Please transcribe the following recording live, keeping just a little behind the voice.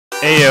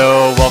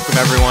Heyo, welcome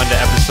everyone to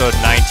episode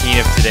 19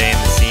 of Today in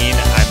the Scene.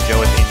 I'm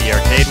Joe with Indie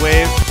Arcade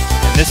Wave,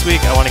 and this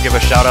week I want to give a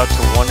shout out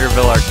to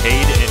Wonderville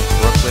Arcade in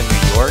Brooklyn,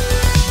 New York.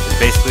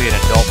 It's basically an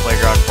adult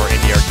playground for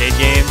indie arcade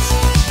games.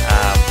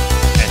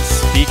 And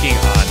speaking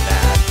on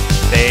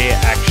that, they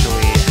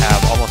actually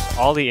have almost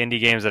all the indie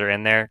games that are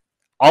in there.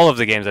 All of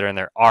the games that are in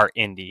there are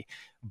indie,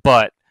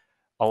 but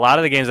a lot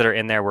of the games that are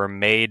in there were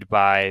made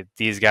by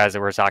these guys that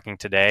we're talking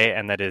today,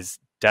 and that is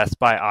Death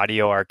by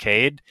Audio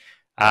Arcade.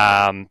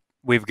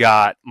 We've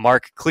got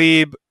Mark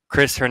Klebe,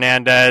 Chris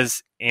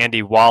Hernandez,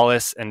 Andy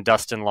Wallace, and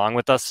Dustin Long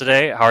with us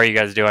today. How are you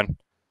guys doing?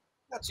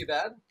 Not too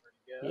bad.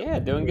 Yeah,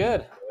 doing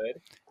good.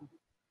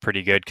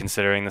 Pretty good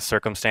considering the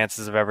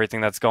circumstances of everything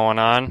that's going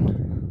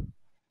on.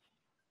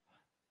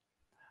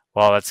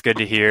 Well, that's good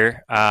to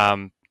hear.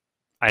 I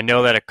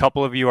know that a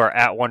couple of you are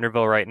at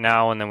Wonderville right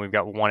now, and then we've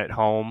got one at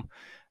home.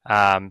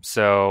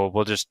 So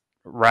we'll just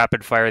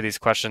rapid fire these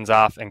questions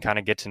off and kind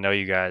of get to know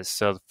you guys.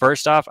 So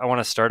first off, I want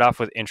to start off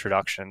with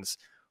introductions.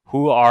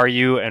 Who are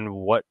you and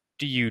what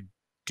do you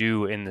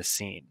do in the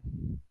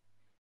scene?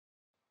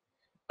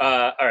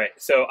 All right,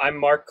 so I'm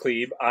Mark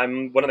Klebe.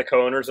 I'm one of the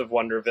co-owners of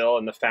Wonderville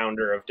and the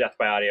founder of Death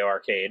by Audio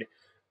Arcade.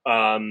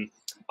 I'm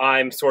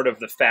sort of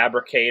the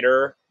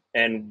fabricator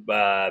and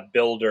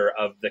builder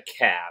of the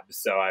cabs.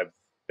 So I've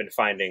been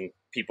finding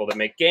people that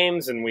make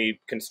games and we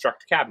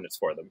construct cabinets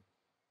for them.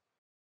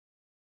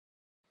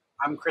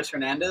 I'm Chris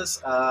Hernandez.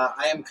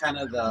 I am kind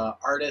of the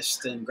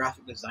artist and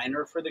graphic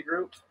designer for the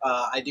group.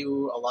 I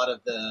do a lot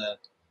of the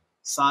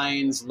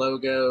signs,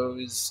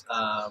 logos,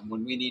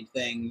 when we need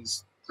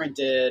things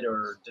printed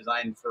or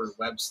designed for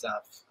web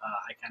stuff.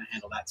 I kind of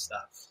handle that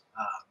stuff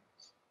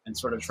and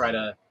sort of try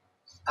to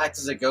act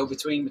as a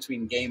go-between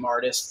between game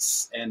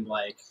artists and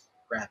like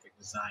graphic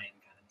design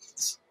kind of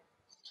needs.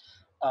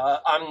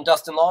 I'm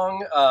Dustin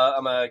Long.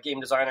 I'm a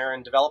game designer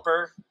and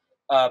developer,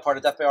 part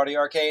of Death by Audio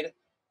Arcade.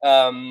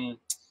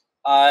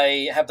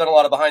 I have done a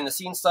lot of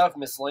behind-the-scenes stuff,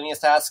 miscellaneous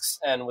tasks,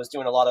 and was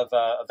doing a lot of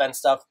event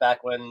stuff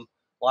back when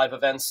live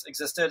events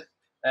existed,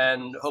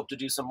 and hope to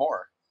do some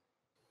more.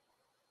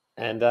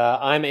 And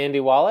I'm Andy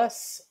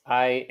Wallace.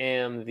 I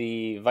am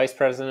the vice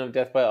president of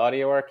Death by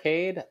Audio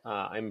Arcade.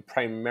 I'm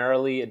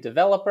primarily a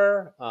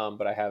developer,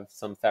 but I have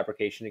some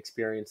fabrication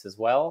experience as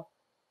well.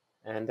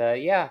 And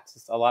it's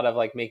just a lot of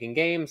like making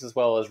games as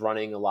well as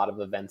running a lot of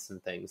events and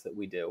things that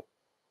we do.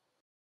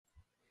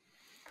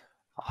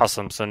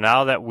 Awesome. So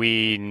now that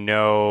we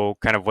know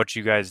kind of what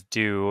you guys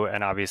do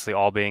and obviously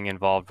all being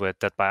involved with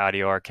Death by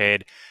Audio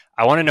Arcade,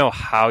 I want to know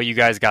how you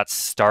guys got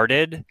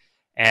started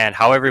and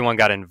how everyone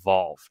got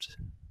involved.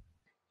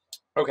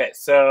 Okay,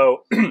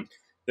 so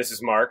this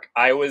is Mark.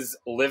 I was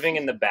living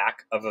in the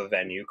back of a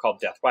venue called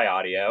Death by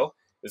Audio.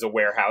 It was a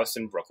warehouse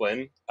in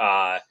Brooklyn.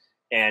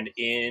 And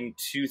in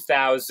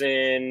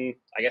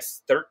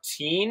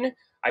 2013,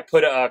 I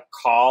put a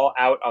call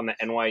out on the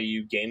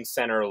NYU Game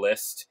Center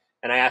list,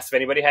 and I asked if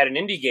anybody had an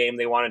indie game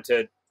they wanted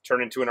to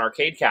turn into an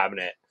arcade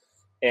cabinet.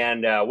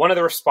 And one of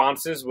the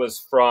responses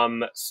was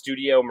from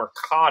Studio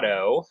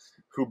Mercado,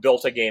 who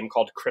built a game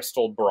called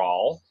Crystal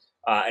Brawl.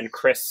 And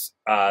Chris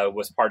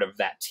was part of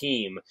that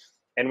team.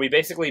 And we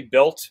basically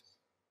built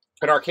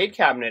an arcade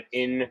cabinet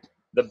in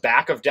the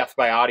back of Death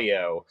by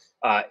Audio,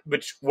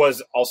 which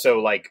was also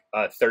like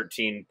a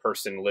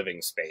 13-person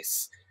living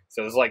space.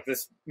 So it was like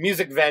this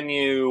music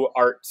venue,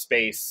 art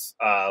space,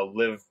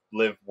 live,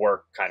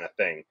 work kind of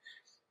thing.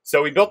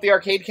 So we built the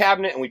arcade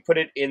cabinet and we put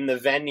it in the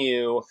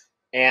venue,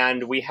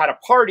 and we had a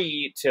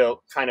party to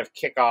kind of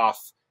kick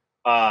off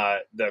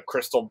the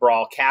Crystal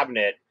Brawl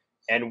cabinet,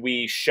 and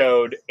we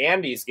showed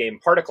Andy's game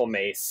Particle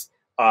Mace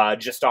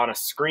just on a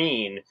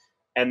screen,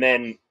 and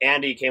then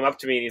Andy came up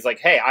to me and he's like,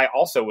 "Hey, I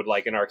also would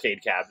like an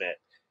arcade cabinet."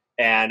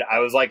 And I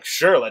was like,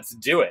 "Sure, let's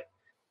do it."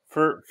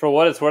 For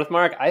what it's worth,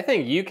 Mark, I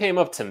think you came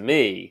up to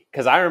me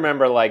because I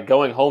remember like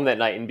going home that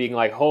night and being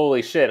like,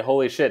 holy shit,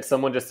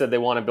 someone just said they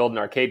want to build an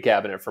arcade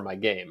cabinet for my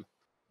game.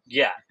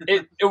 Yeah,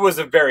 it was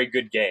a very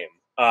good game.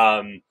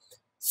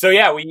 So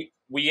yeah,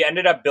 we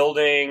ended up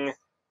building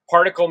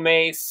Particle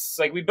Mace.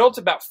 Like we built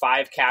about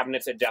 5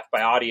 cabinets at Death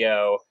by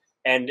Audio,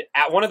 and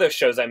at one of those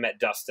shows I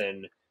met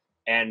Dustin.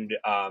 And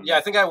yeah,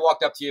 I think I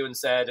walked up to you and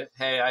said,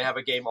 "Hey, I have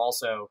a game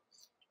also.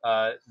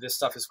 This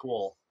stuff is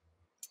cool."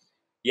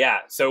 Yeah,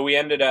 so we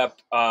ended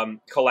up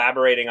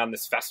collaborating on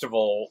this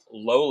festival,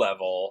 Low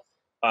Level,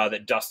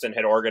 that Dustin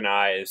had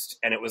organized,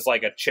 and it was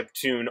like a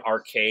chiptune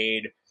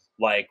arcade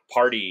like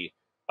party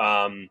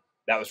that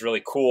was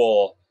really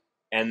cool.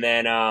 And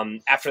then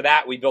after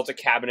that, we built a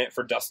cabinet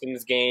for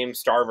Dustin's game,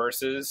 Star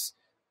Versus,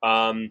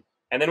 and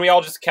then we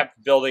all just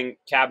kept building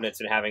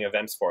cabinets and having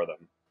events for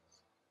them.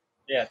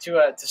 Yeah,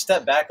 to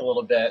step back a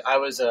little bit, I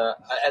was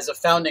as a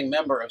founding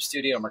member of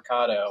Studio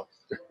Mercado,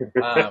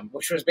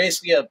 which was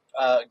basically a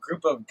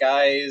group of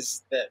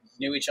guys that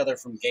knew each other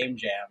from game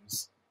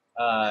jams.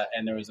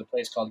 And there was a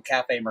place called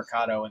Cafe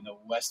Mercado in the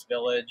West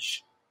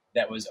Village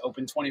that was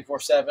open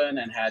 24/7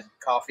 and had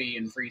coffee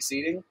and free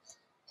seating.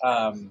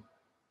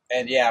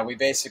 And yeah, we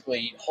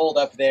basically holed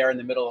up there in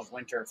the middle of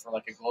winter for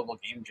like a global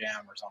game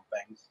jam or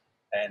something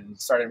and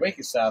started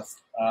making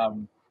stuff.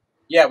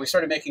 yeah, we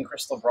started making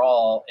Crystal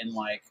Brawl in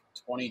like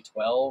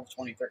 2012,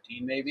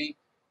 2013 maybe.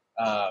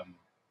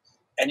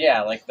 And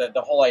yeah, like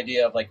the whole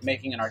idea of like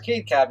making an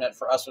arcade cabinet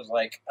for us was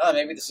like, oh,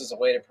 maybe this is a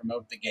way to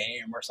promote the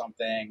game or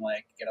something,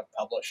 like get a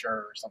publisher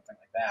or something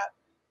like that.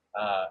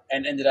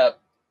 And ended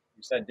up,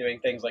 you said, doing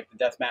things like the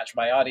Deathmatch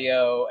by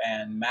Audio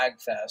and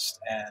Magfest.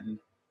 And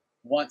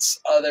once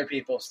other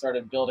people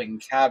started building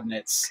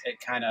cabinets,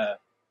 it kind of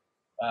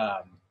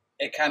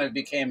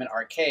became an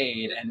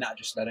arcade and not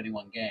just about any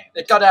one game.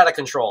 It got out of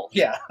control.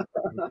 Yeah.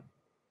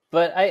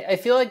 But I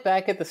feel like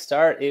back at the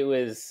start, it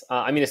was,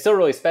 I mean, it's still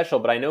really special,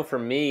 but I know for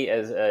me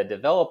as a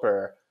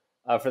developer,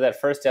 for that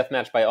first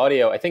Deathmatch by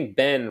Audio, I think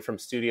Ben from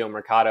Studio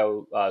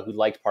Mercado, who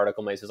liked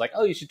Particle Mice, was like,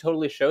 oh, you should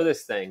totally show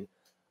this thing.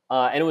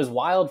 And it was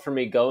wild for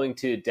me going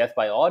to Death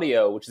by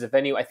Audio, which is a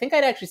venue, I think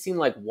I'd actually seen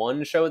like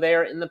one show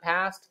there in the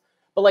past,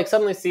 but like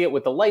suddenly see it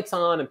with the lights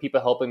on and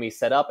people helping me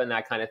set up and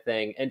that kind of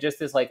thing. And just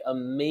this like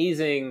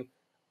amazing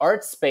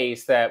art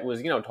space that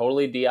was,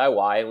 totally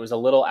DIY. It was a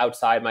little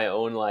outside my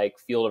own like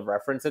field of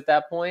reference at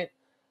that point.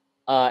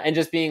 And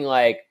just being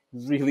like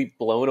really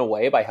blown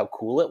away by how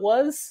cool it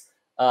was,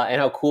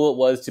 and how cool it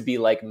was to be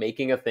like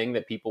making a thing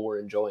that people were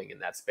enjoying in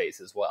that space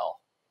as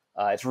well.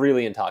 It's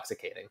really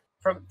intoxicating.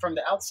 From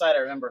the outside, I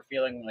remember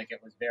feeling like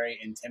it was very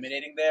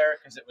intimidating there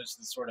because it was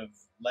this sort of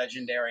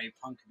legendary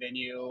punk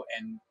venue,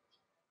 and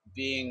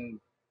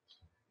being,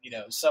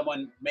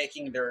 someone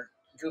making their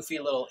goofy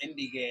little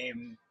indie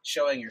game,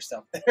 showing your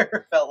stuff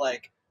there felt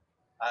like,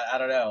 I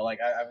don't know, like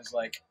I was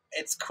like,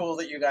 it's cool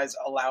that you guys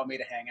allow me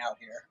to hang out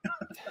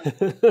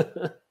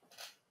here.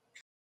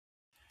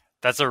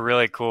 That's a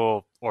really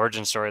cool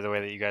origin story, the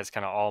way that you guys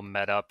kind of all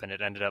met up, and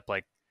it ended up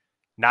like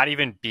not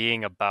even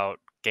being about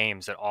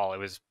games at all. It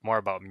was more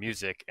about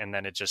music, and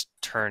then it just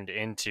turned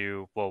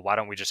into, well, why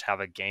don't we just have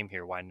a game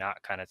here? Why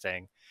not, kind of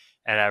thing.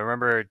 And I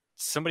remember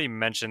somebody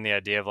mentioned the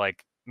idea of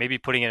like maybe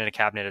putting it in a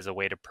cabinet as a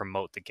way to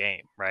promote the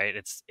game, right?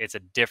 It's a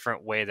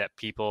different way that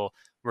people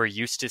were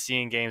used to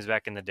seeing games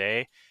back in the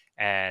day,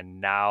 and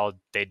now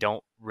they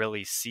don't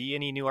really see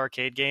any new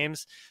arcade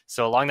games.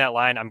 So along that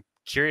line, I'm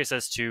curious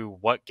as to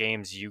what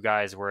games you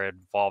guys were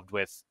involved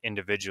with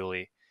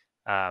individually,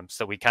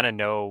 so we kind of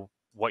know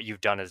what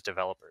you've done as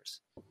developers.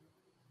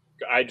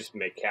 I just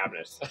make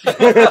cabinets.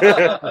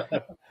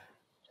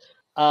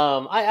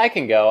 I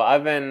can go.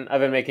 I've been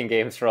making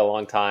games for a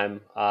long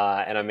time,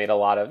 and I made a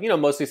lot of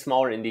mostly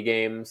smaller indie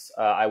games.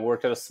 I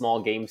worked at a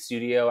small game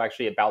studio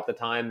actually about the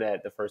time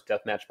that the first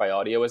Deathmatch by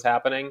Audio was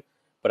happening,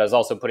 but I was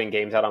also putting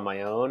games out on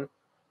my own.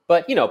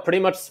 But pretty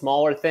much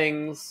smaller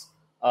things,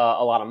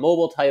 a lot of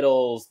mobile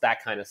titles,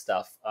 that kind of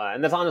stuff,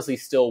 and that's honestly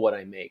still what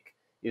I make.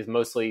 Is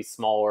mostly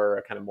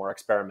smaller, kind of more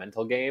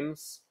experimental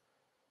games.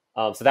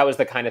 So that was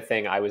the kind of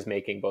thing I was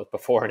making both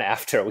before and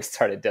after we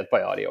started Death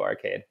by Audio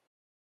Arcade.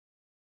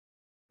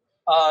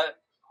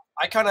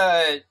 I kind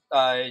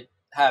of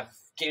have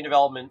game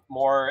development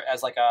more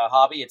as like a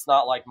hobby. It's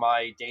not like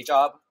my day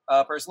job,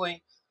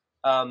 personally.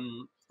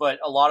 But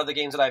a lot of the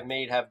games that I've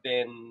made have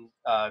been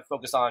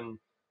focused on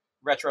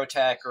retro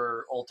tech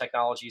or old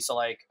technology. So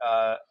like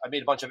I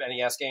made a bunch of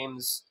NES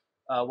games,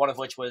 one of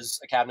which was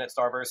a cabinet,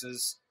 Star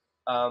Versus,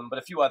 but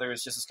a few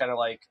others just as kind of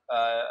like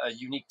a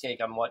unique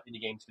take on what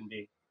indie games can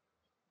be.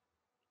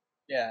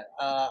 Yeah,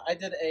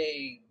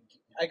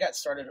 I got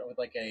started with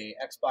like a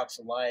Xbox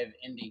Live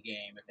indie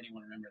game, if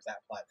anyone remembers that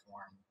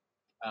platform,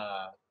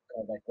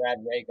 called like Grad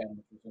Raygun,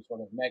 which was a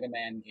sort of Mega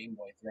Man Game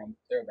Boy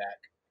throwback.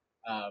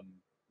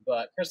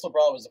 But Crystal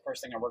Brawl was the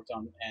first thing I worked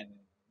on, and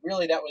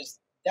really that was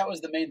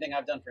the main thing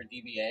I've done for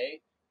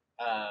DBA.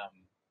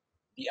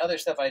 The other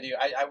stuff I do,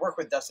 I work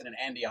with Dustin and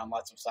Andy on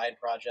lots of side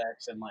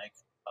projects and like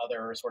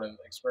other sort of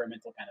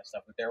experimental kind of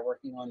stuff that they're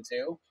working on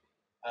too.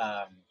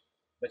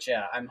 But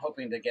yeah, I'm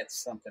hoping to get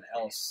something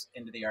else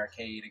into the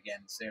arcade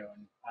again soon.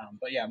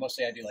 But yeah,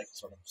 mostly I do like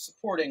sort of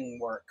supporting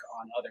work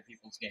on other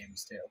people's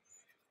games too.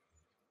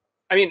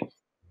 I mean,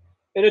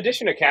 in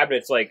addition to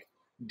cabinets, like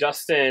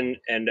Dustin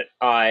and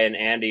I and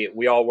Andy,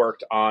 we all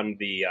worked on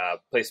the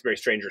Place Very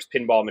Strangers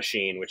pinball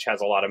machine, which has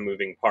a lot of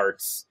moving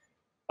parts.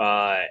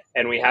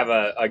 And we have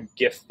a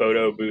GIF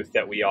photo booth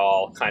that we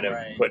all kind of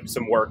put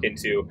some work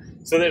into.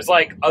 So there's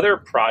like other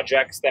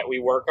projects that we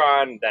work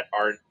on that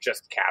aren't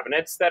just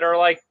cabinets that are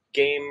like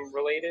game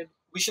related.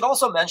 We should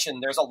also mention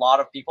there's a lot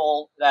of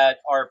people that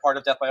are part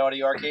of Death by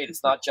Audio Arcade.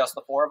 It's not just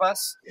the four of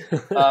us.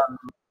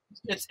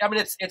 It's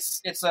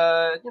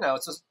a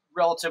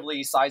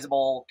relatively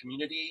sizable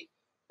community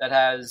that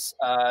has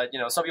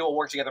some people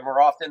work together more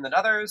often than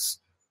others.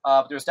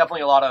 But there's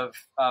definitely a lot of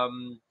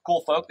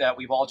cool folk that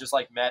we've all just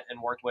like met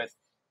and worked with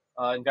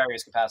in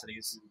various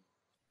capacities.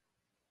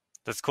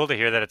 That's cool to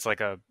hear that it's like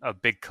a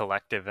big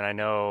collective. And I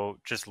know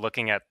just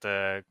looking at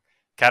the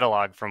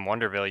catalog from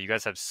Wonderville, you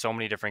guys have so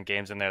many different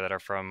games in there that are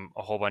from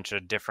a whole bunch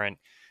of different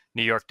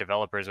New York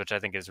developers, which I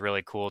think is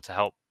really cool to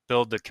help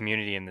build the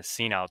community and the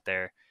scene out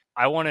there.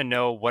 I want to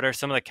know, what are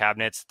some of the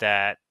cabinets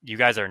that you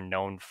guys are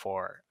known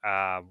for?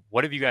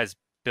 What have you guys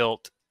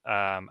built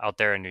out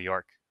there in New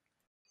York?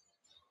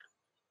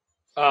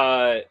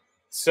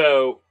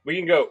 So we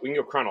can go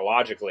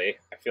chronologically.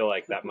 I feel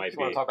like that might You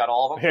want be. to talk about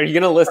all of them? Are you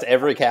going to list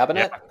every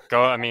cabinet?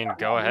 Yeah,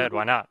 go ahead.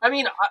 Why not? I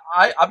mean,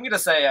 I'm going to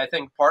say I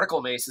think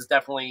Particle Mace has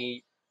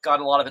definitely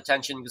gotten a lot of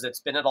attention because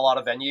it's been at a lot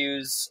of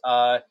venues.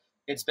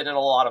 It's been in a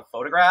lot of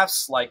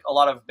photographs. Like, a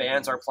lot of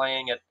bands are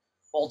playing at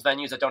old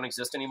venues that don't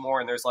exist anymore,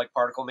 and there's, like,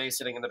 Particle Mace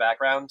sitting in the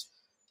background.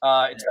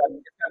 It's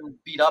gotten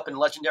beat up in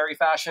legendary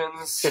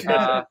fashions.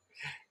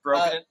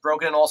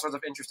 Broken in all sorts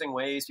of interesting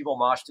ways. People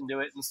moshed into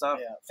it and stuff.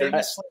 Yeah.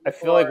 Famously, I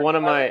feel like one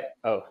of before- my...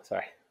 Oh,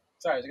 sorry.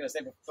 Sorry, I was going to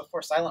say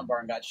before Silent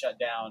Barn got shut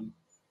down.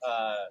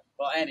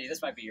 Well, Andy,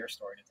 this might be your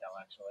story to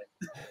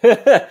tell,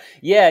 actually.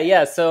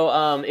 yeah.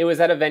 So it was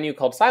at a venue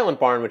called Silent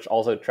Barn, which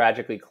also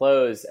tragically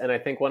closed. And I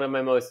think one of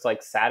my most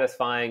like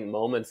satisfying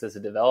moments as a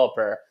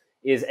developer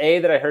is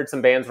that I heard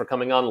some bands were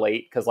coming on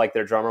late because like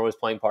their drummer was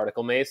playing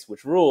Particle Mace,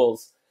 which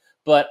rules.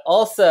 But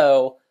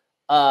also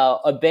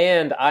a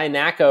band,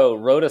 Nako,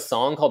 wrote a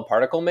song called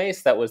Particle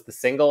Mace that was the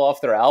single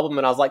off their album.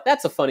 And I was like,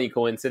 that's a funny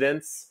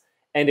coincidence.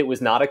 And it was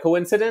not a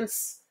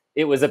coincidence.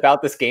 It was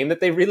about this game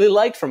that they really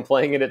liked from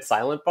playing it at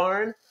Silent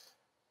Barn.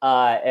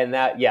 And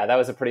that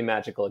was a pretty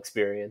magical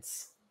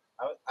experience.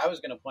 I was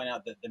going to point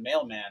out that the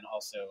mailman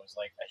also was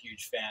like a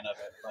huge fan of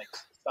it. Like,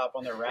 stop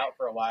on their route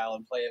for a while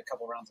and play a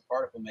couple rounds of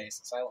Particle Mace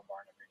at Silent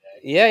Barn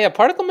every day. Yeah.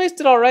 Particle Mace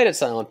did all right at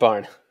Silent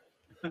Barn.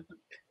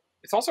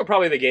 It's also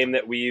probably the game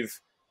that we've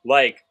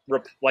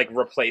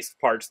replaced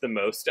parts the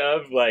most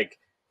of. Like,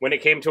 when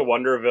it came to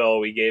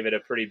Wonderville, we gave it a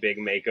pretty big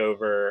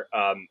makeover.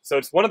 So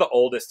it's one of the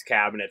oldest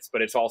cabinets,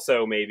 but it's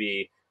also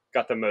maybe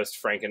got the most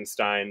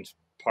Frankenstein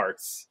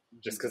parts,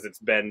 just because it's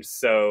been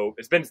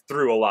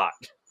through a lot.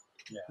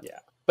 Yeah.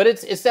 But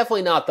it's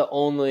definitely not the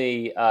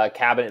only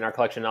cabinet in our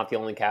collection, not the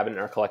only cabinet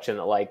in our collection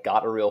that like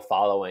got a real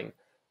following.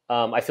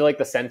 I feel like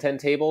the Senten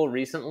table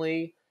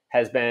recently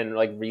has been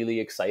like really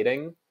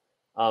exciting.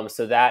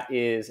 So that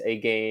is a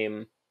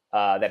game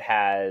that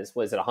has,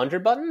 was it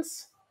 100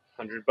 buttons?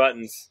 100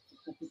 buttons.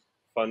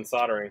 Fun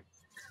soldering.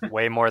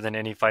 Way more than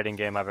any fighting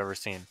game I've ever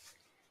seen.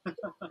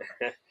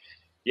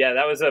 Yeah,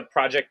 that was a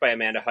project by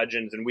Amanda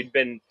Hudgens, and we'd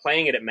been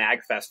playing it at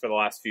MagFest for the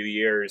last few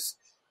years.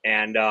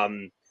 And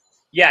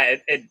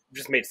it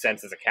just made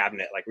sense as a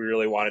cabinet. Like, we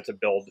really wanted to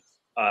build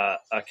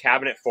a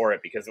cabinet for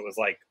it because it was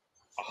like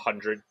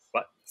 100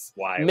 buttons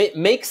wide.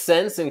 Makes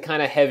sense in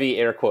kind of heavy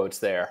air quotes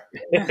there.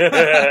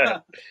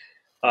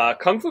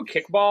 Kung Fu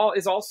Kickball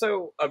is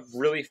also a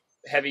really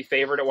heavy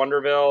favorite at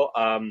Wonderville,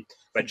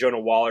 by Jonah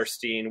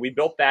Wallerstein. We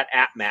built that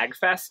at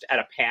MagFest at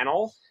a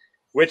panel,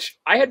 which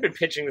I had been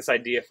pitching this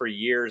idea for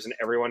years, and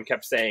everyone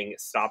kept saying,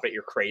 "Stop it,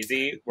 you're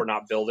crazy. We're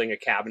not building a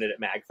cabinet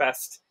at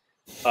MagFest."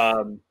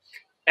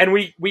 And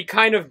we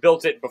kind of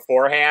built it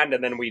beforehand,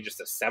 and then we just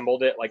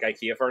assembled it like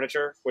IKEA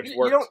furniture, which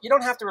worked. You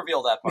don't have to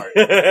reveal that part.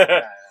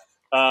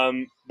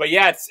 But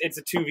yeah, it's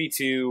a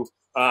 2v2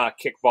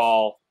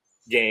 kickball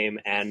game,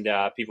 and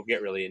people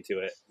get really into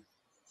it.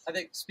 I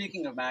think,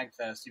 speaking of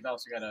MagFest, you've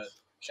also got to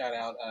shout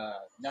out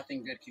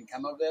Nothing Good Can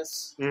Come of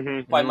This.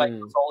 Mm-hmm. By Mike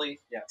Mazzoli.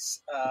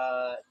 Yes.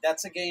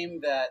 That's a game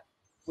that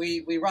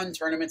we run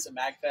tournaments at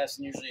MagFest,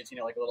 and usually it's,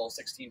 like a little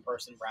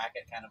 16-person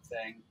bracket kind of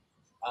thing.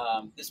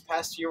 This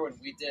past year when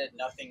we did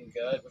Nothing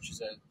Good, which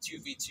is a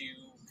 2v2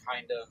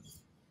 kind of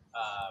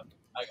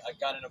a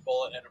gun and a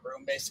bullet in a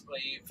room,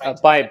 basically.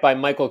 By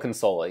Michael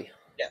Consoli.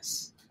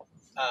 Yes.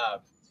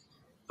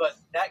 But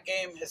that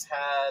game has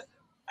had,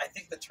 I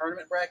think the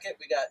tournament bracket,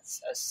 we got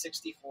a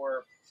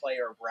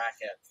 64-player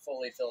bracket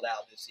fully filled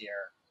out this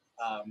year.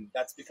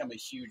 That's become a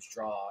huge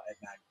draw at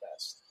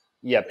MagFest.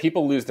 Yeah,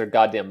 people lose their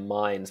goddamn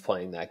minds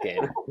playing that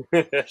game.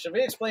 Should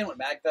we explain what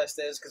MagFest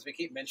is? Because we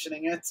keep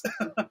mentioning it.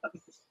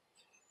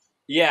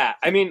 Yeah,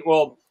 I mean,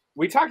 well,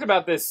 we talked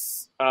about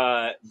this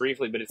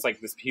briefly, but it's like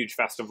this huge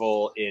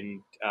festival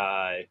in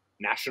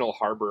National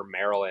Harbor,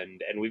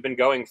 Maryland, and we've been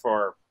going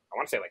for, I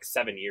want to say, like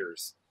 7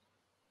 years.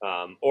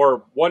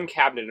 Or one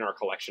cabinet in our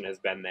collection has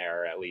been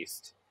there at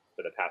least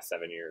for the past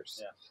 7 years.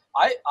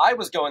 Yeah. I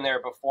was going there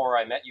before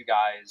I met you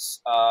guys.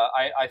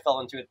 I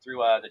fell into it through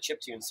the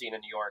chiptune scene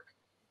in New York,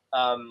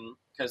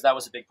 because that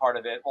was a big part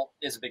of it. Well,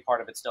 is a big part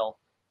of it still.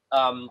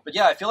 But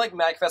yeah, I feel like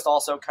MagFest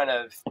also kind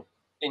of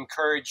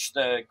encouraged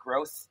the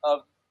growth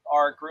of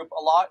our group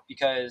a lot,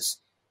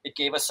 because it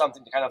gave us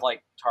something to kind of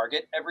like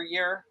target every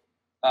year.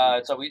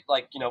 So we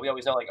we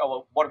always know, like, oh,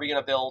 well, what are we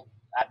going to build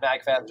at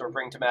MagFest or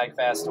bring to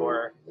MagFest,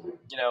 or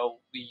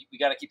we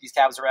got to keep these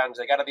cabs around because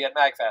they got to be at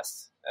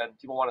MagFest and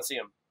people want to see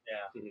them.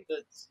 Yeah,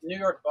 the New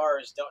York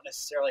bars don't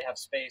necessarily have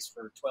space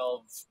for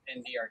 12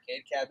 indie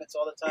arcade cabinets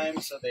all the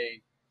time, so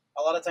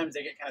a lot of times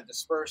they get kind of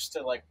dispersed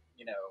to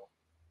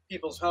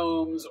people's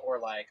homes or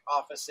like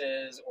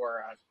offices or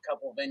a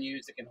couple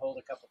venues that can hold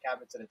a couple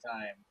cabinets at a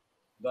time.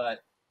 But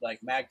like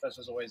MagFest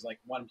was always like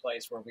one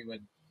place where we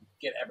would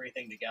get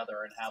everything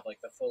together and have like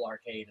the full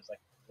arcade as like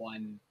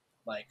one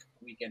like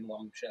weekend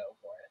long show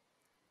for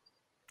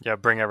it. Yeah,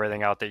 bring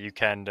everything out that you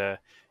can to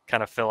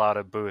kind of fill out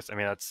a booth. I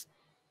mean,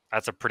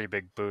 that's a pretty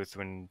big booth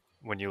when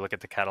you look at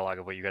the catalog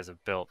of what you guys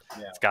have built.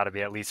 Yeah. It's got to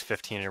be at least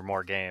 15 or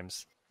more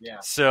games. Yeah.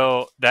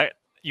 So that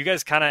you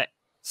guys kind of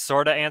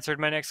sort of answered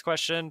my next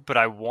question, but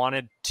I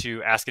wanted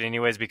to ask it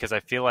anyways because I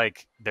feel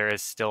like there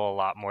is still a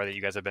lot more that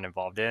you guys have been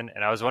involved in,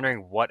 and I was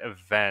wondering what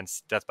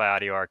events Death by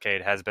Audio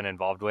Arcade has been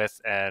involved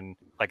with, and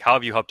like how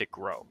have you helped it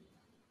grow?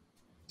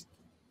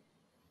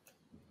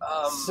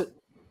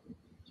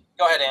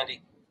 Go ahead,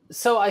 Andy.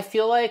 So I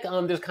feel like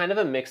there's kind of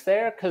a mix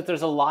there because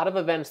there's a lot of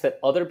events that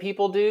other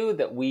people do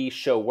that we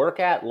show work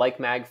at, like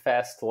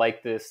MagFest,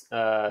 like this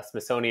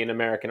Smithsonian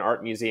American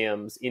Art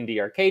Museum's Indie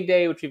Arcade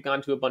Day, which we've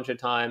gone to a bunch of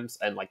times,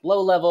 and like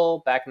Low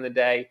Level back in the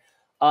day.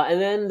 And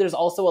then there's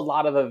also a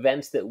lot of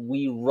events that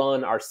we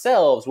run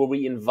ourselves where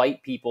we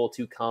invite people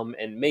to come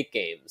and make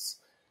games.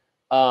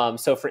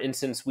 So for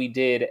instance, we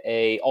did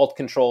a Alt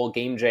Control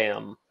game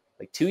jam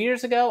like 2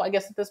 years ago, I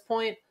guess at this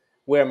point,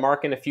 where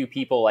Mark and a few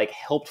people like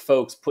helped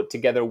folks put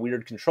together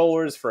weird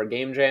controllers for a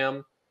game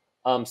jam.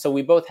 So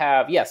we both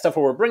have, stuff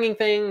where we're bringing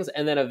things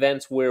and then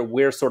events where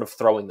we're sort of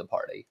throwing the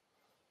party.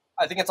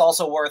 I think it's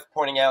also worth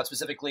pointing out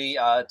specifically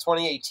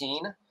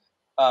 2018,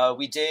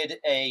 we did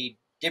a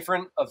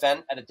different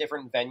event at a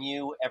different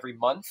venue every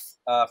month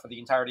for the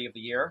entirety of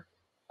the year.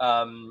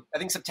 I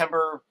think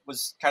September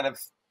was kind of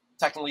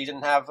technically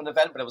didn't have an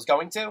event, but it was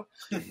going to.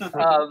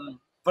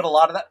 But a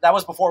lot of that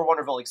was before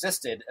Wonderville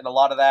existed, and a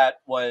lot of that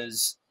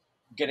was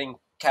getting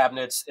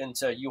cabinets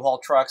into U-Haul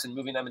trucks and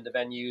moving them into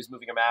venues,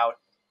 moving them out.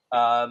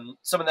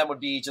 Some of them would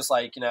be just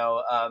like,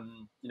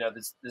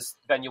 this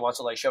venue wants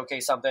to like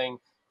showcase something,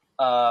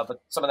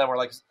 but some of them were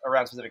like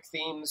around specific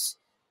themes.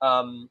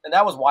 And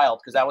that was wild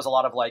because that was a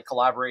lot of like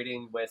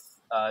collaborating with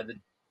the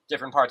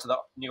different parts of the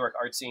New York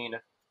art scene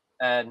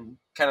and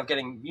kind of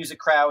getting music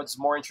crowds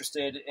more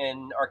interested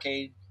in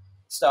arcade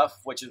stuff,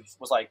 which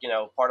was like,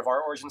 part of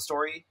our origin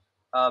story.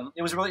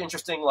 It was really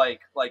interesting,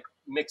 like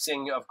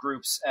mixing of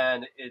groups,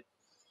 and it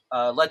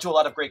led to a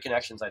lot of great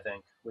connections, I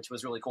think, which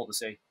was really cool to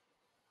see.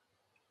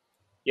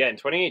 Yeah, in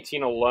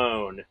 2018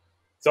 alone,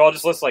 so I'll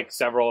just list like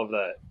several of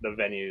the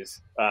venues.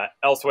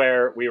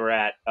 Elsewhere, we were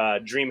at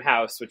Dream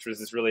House, which was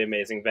this really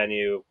amazing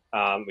venue.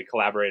 We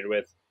collaborated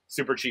with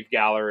Super Chief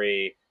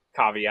Gallery,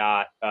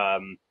 Caveat,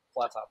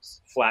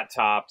 Flat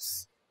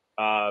Tops,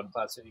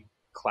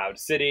 Cloud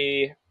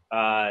City.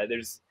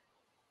 There's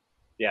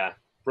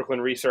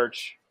Brooklyn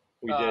Research.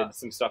 We did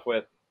some stuff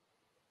with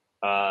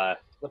Le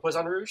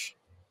Poison Rouge.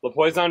 Le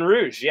Poison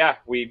Rouge, yeah,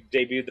 we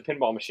debuted the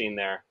pinball machine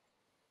there,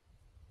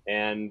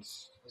 and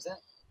was that?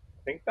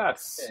 I think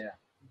that's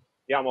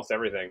almost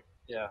everything.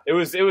 Yeah, it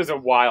was a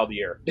wild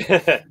year.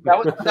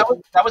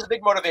 that was a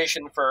big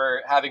motivation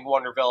for having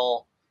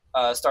Wonderville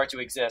start to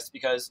exist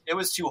because it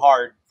was too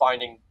hard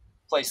finding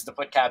places to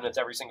put cabinets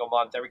every single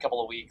month, every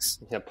couple of weeks.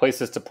 Yeah,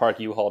 places to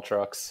park U-Haul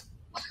trucks.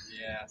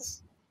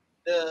 Yes.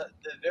 The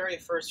very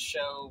first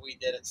show we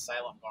did at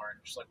Silent Barn,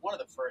 which was like one of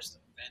the first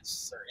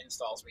events or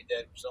installs we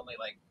did, which was only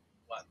like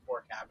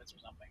 4 cabinets or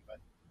something.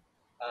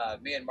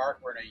 But me and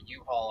Mark were in a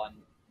U-Haul on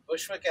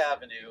Bushwick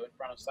Avenue in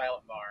front of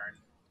Silent Barn,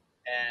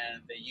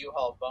 and the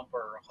U-Haul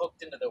bumper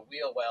hooked into the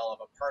wheel well of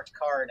a parked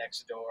car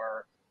next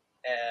door.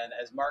 And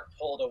as Mark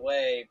pulled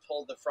away,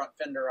 pulled the front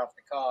fender off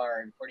the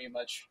car and pretty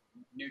much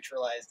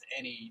neutralized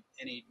any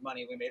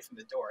money we made from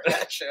the door at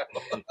that show.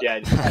 Yeah,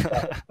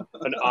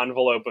 an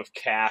envelope of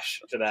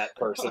cash to that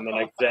person the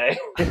next day.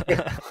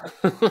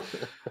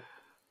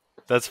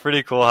 That's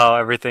pretty cool how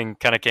everything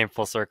kind of came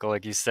full circle.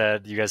 Like you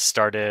said, you guys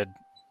started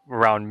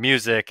around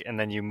music and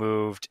then you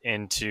moved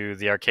into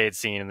the arcade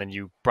scene and then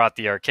you brought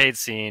the arcade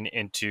scene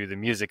into the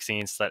music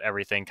scene so that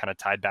everything kind of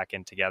tied back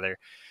in together.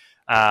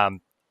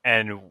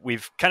 And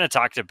we've kind of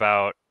talked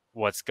about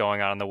what's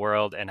going on in the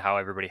world and how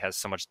everybody has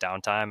so much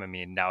downtime. I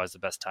mean, now is the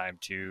best time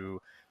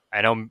to,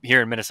 I know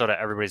here in Minnesota,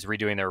 everybody's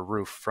redoing their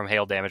roof from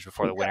hail damage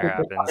before the winter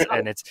happens.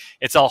 And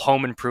it's all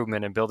home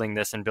improvement and building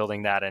this and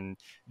building that and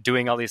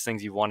doing all these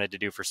things you wanted to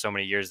do for so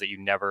many years that you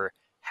never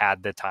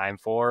had the time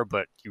for,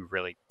 but you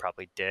really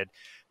probably did.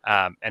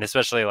 And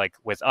especially like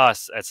with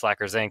us at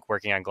Slackers Inc.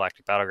 working on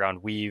Galactic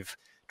Battleground, we've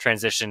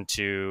transitioned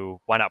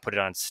to why not put it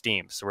on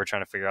Steam. So we're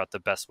trying to figure out the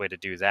best way to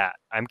do that.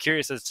 I'm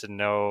curious to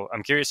know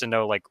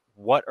like,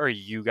 what are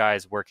you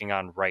guys working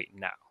on right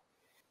now?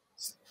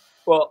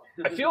 Well,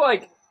 I feel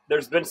like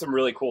there's been some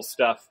really cool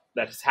stuff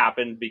that has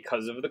happened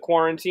because of the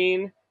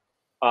quarantine.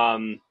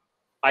 I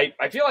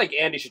feel like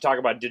Andy should talk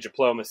about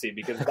Digiplomacy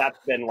because that's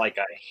been like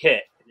a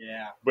hit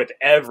with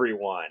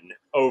everyone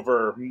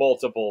over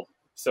multiple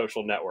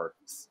social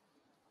networks.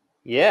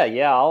 Yeah,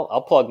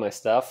 I'll plug my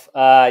stuff.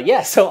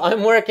 So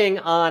I'm working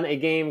on a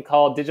game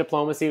called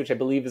Digiplomacy, which I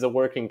believe is a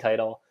working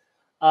title.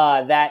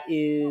 That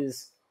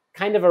is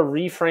kind of a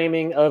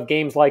reframing of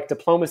games like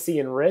Diplomacy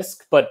and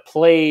Risk, but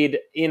played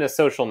in a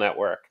social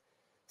network.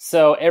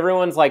 So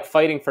everyone's like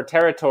fighting for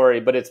territory,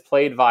 but it's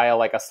played via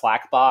like a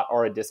Slack bot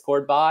or a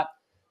Discord bot.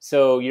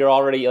 So you're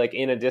already like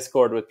in a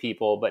Discord with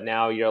people, but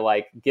now you're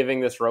like giving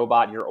this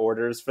robot your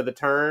orders for the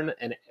turn,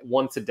 and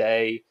once a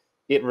day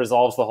it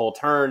resolves the whole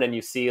turn, and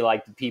you see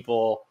like the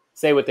people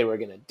say what they were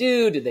going to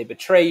do. Did they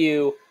betray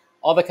you?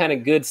 All the kind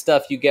of good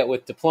stuff you get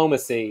with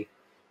Diplomacy,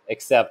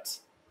 except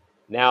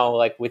now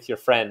like with your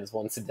friends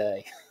once a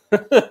day.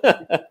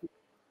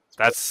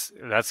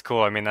 That's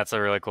cool. I mean, that's a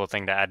really cool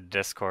thing to add to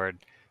Discord.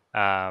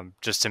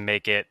 just to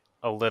make it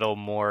a little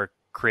more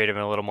creative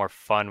and a little more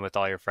fun with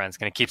all your friends.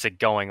 Kind of keeps it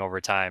going over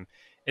time.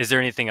 Is there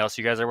anything else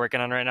you guys are working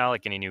on right now,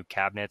 like any new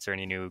cabinets or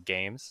any new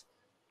games?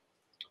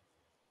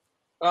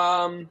 We've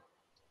I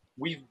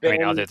mean,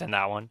 been other than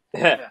that one.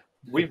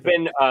 we've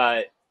been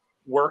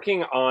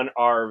working on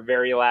our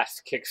very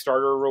last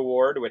Kickstarter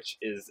reward, which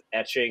is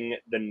etching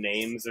the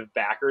names of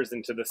backers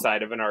into the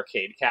side of an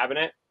arcade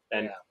cabinet.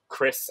 And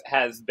Chris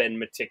has been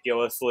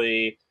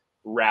meticulously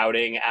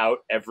routing out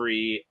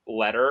every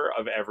letter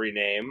of every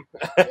name.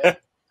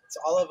 It's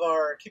all of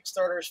our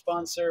Kickstarter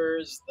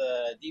sponsors,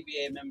 the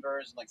DBA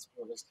members, and like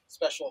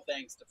special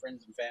thanks to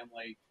friends and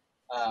family.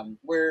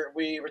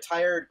 We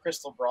retired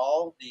Crystal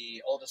Brawl,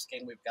 the oldest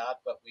game we've got,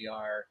 but we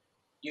are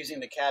using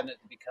the cabinet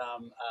to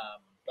become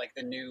like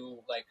the new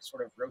like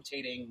sort of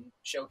rotating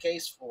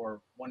showcase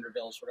for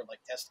Wonderville sort of like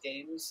test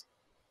games.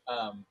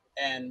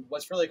 And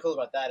what's really cool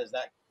about that is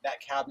that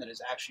cabinet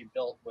is actually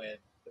built with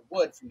the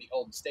wood from the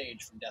old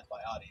stage from Death by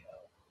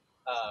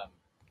Audio.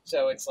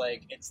 So it's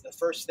the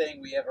first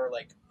thing we ever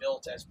like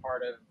built as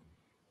part of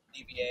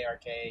DBA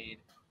Arcade.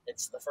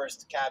 It's the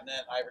first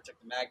cabinet I ever took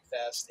to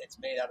MagFest. It's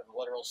made out of the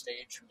literal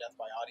stage from Death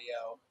by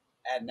Audio,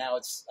 and now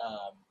it's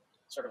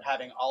sort of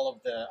having all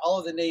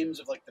of the names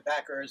of like the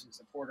backers and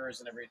supporters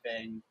and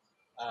everything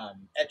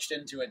etched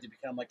into it to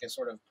become like a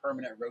sort of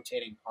permanent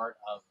rotating part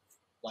of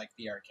like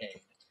the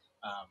arcade,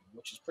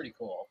 which is pretty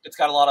cool. It's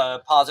got a lot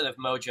of positive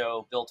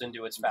mojo built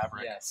into its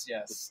fabric.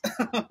 Yes.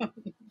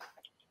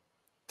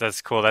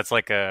 That's cool. That's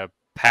like a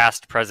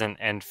past, present,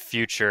 and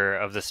future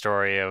of the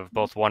story of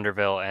both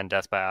Wonderville and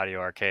Death by Audio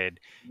Arcade,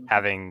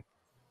 having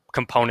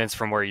components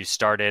from where you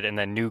started and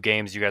then new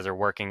games you guys are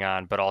working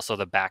on, but also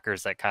the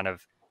backers that kind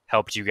of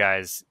helped you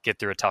guys get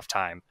through a tough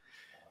time.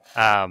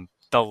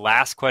 The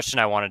last question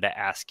I wanted to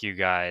ask you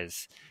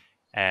guys,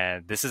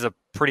 and this is a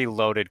pretty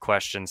loaded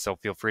question, so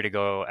feel free to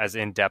go as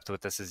in-depth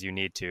with this as you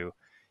need to.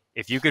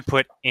 If you could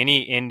put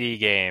any indie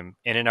game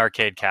in an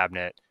arcade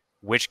cabinet,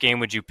 which game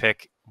would you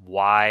pick,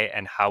 why,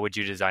 and how would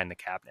you design the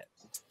cabinet?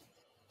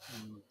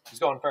 Who's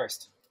going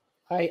first?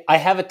 I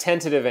have a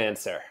tentative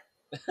answer.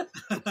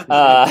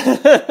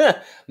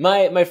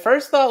 My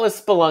first thought was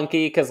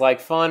Spelunky, because like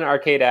fun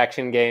arcade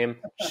action game,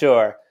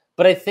 sure.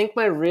 But I think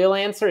my real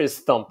answer is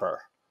Thumper.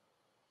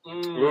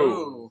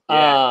 Ooh.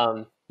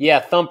 Yeah,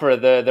 Thumper,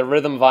 the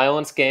rhythm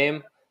violence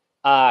game.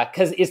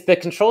 Because the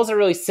controls are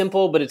really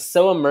simple, but it's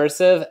so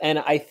immersive, and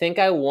I think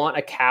I want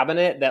a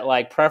cabinet that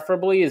like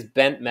preferably is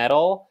bent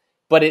metal,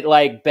 but it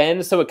like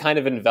bends so it kind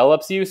of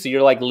envelops you, so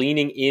you're like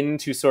leaning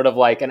into sort of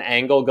like an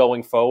angle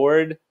going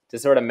forward to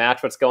sort of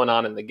match what's going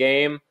on in the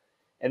game.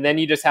 And then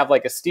you just have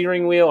like a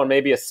steering wheel or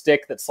maybe a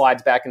stick that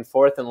slides back and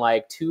forth and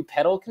like 2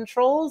 pedal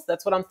controls.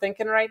 That's what I'm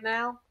thinking right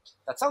now.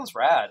 That sounds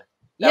rad.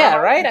 Yeah,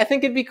 right? I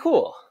think it'd be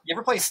cool. You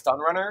ever play Stun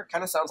Runner?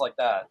 Kind of sounds like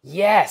that.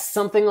 Yes,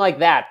 something like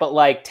that, but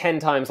like 10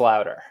 times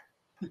louder.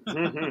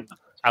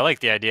 I like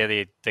the idea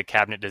of the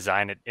cabinet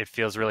design. It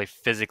feels really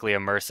physically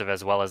immersive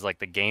as well as like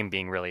the game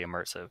being really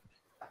immersive.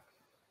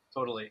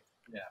 Totally.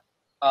 Yeah.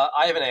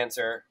 I have an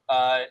answer.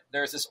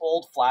 There's this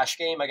old Flash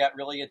game I got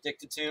really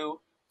addicted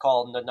to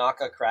called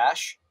Nanaka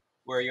Crash,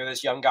 where you're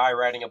this young guy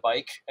riding a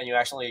bike and you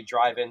actually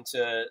drive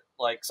into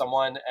like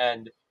someone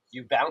and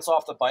you bounce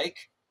off the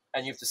bike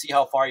and you have to see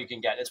how far you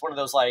can get. It's one of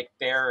those like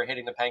bear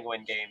hitting the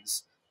penguin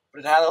games,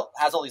 but it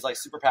has all these like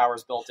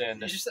superpowers built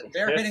in. It's just that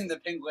bear hitting the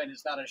penguin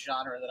is not a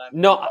genre that I'm.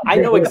 No, I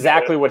know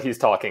exactly what he's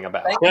talking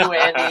about. Thank you,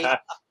 Andy.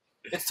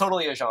 It's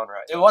totally a genre.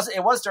 It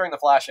was during the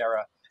Flash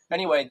era.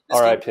 Anyway, this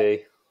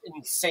R.I.P.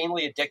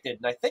 insanely addicted,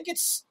 and I think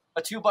it's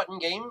a 2-button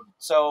game,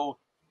 so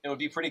it would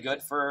be pretty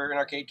good for an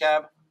arcade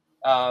cab.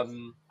 I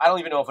don't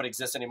even know if it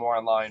exists anymore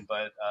online,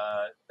 but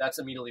that's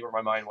immediately where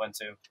my mind went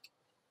to.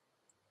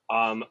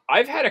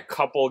 I've had a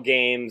couple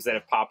games that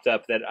have popped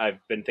up that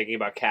I've been thinking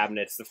about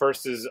cabinets. The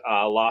first is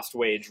Lost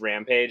Wage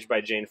Rampage by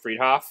Jane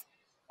Friedhoff,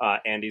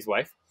 Andy's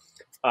wife.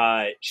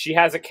 She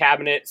has a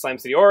cabinet, Slime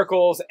City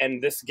Oracles,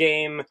 and this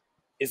game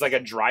is like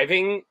a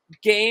driving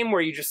game where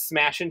you just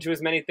smash into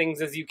as many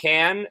things as you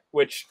can,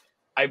 which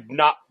I've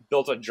not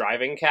built a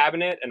driving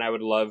cabinet, and I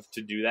would love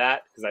to do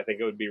that because I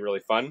think it would be really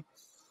fun.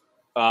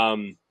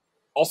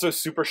 Also,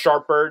 Super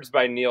Sharp Birds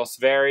by Neil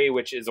Sveri,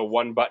 which is a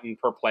 1-button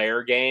per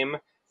player game.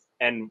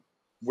 And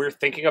we're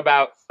thinking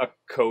about a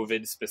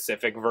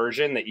COVID-specific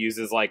version that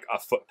uses like a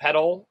foot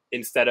pedal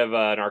instead of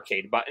an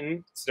arcade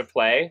button to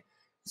play.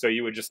 So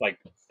you would just like,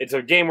 it's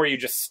a game where you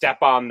just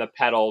step on the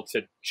pedal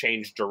to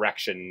change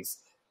directions,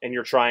 and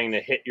you're trying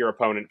to hit your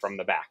opponent from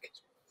the back.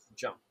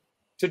 Jump.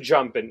 To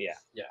jump, and yeah.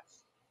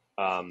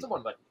 It's a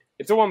 1-button game.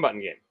 It's a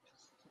 1-button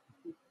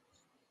game.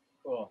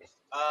 Cool.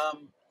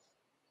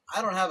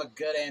 I don't have a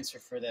good answer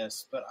for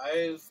this, but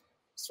I've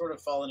sort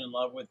of fallen in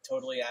love with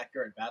Totally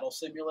Accurate Battle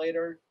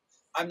Simulator.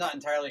 I'm not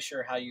entirely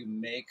sure how you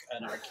make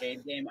an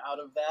arcade game out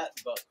of that,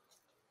 but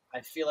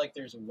I feel like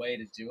there's a way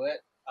to do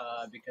it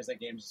because that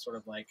game is sort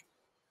of like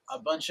a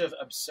bunch of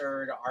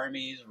absurd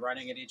armies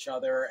running at each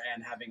other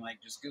and having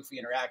like just goofy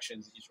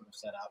interactions that you sort of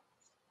set up.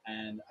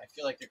 And I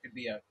feel like there could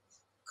be a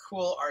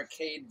cool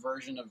arcade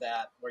version of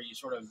that where you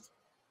sort of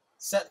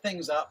set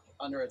things up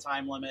under a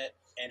time limit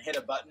and hit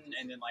a button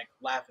and then like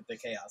laugh at the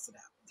chaos that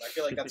happens. I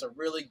feel like that's a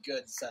really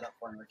good setup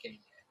for an arcade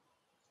game.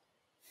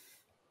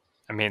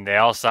 I mean, they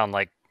all sound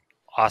like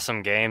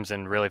awesome games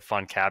and really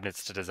fun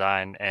cabinets to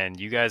design, and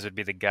you guys would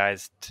be the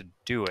guys to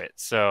do it.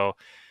 So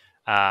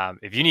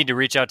if you need to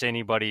reach out to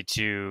anybody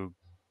to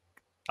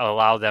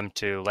allow them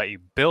to let you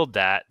build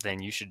that,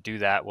 then you should do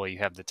that while you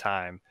have the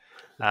time.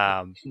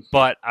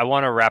 But I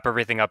want to wrap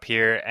everything up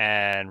here,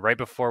 and right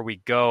before we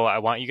go, I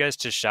want you guys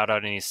to shout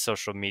out any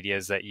social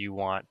medias that you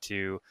want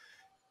to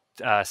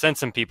send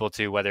some people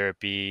to, whether it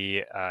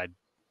be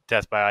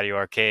Death by Audio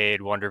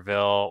Arcade,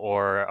 Wonderville,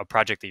 or a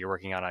project that you're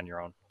working on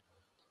your own.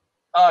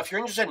 If you're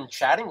interested in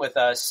chatting with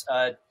us,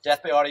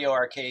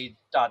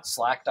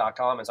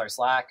 deathbyaudioarcade.slack.com is our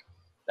Slack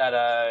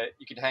that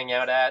you can hang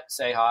out at,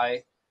 say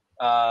hi.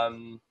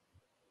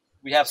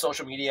 We have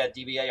social media at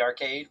DBA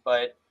Arcade,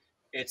 but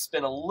it's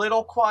been a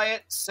little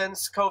quiet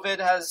since COVID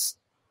has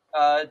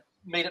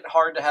made it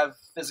hard to have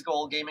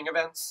physical gaming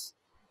events.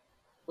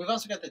 We've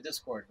also got the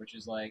Discord, which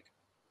is like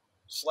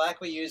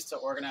Slack we use to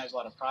organize a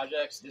lot of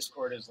projects.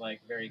 Discord is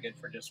like very good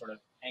for just sort of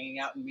hanging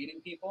out and meeting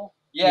people.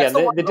 Yeah, it's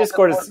the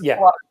Discord is a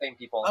lot of the same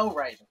people. Oh,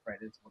 right.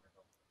 It's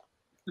wonderful.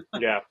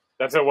 Yeah,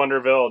 that's at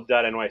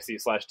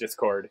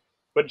wonderville.nyc/discord.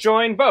 But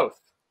join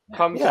both.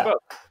 Come to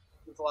both.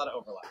 There's a lot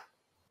of overlap.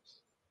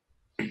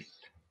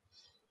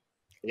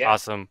 Yeah.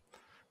 Awesome.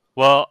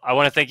 Well, I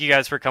want to thank you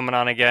guys for coming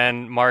on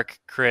again. Mark,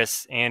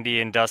 Chris,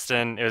 Andy, and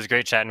Dustin. It was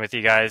great chatting with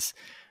you guys.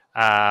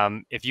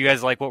 If you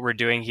guys like what we're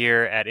doing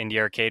here at Indie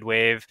Arcade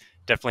Wave,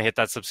 definitely hit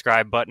that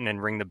subscribe button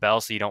and ring the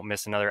bell so you don't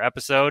miss another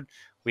episode.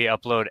 We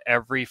upload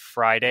every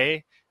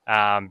Friday.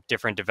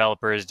 Different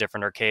developers,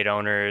 different arcade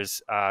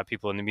owners,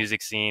 people in the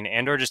music scene,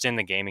 and or just in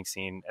the gaming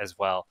scene as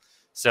well.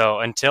 So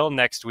until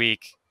next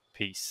week,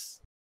 peace.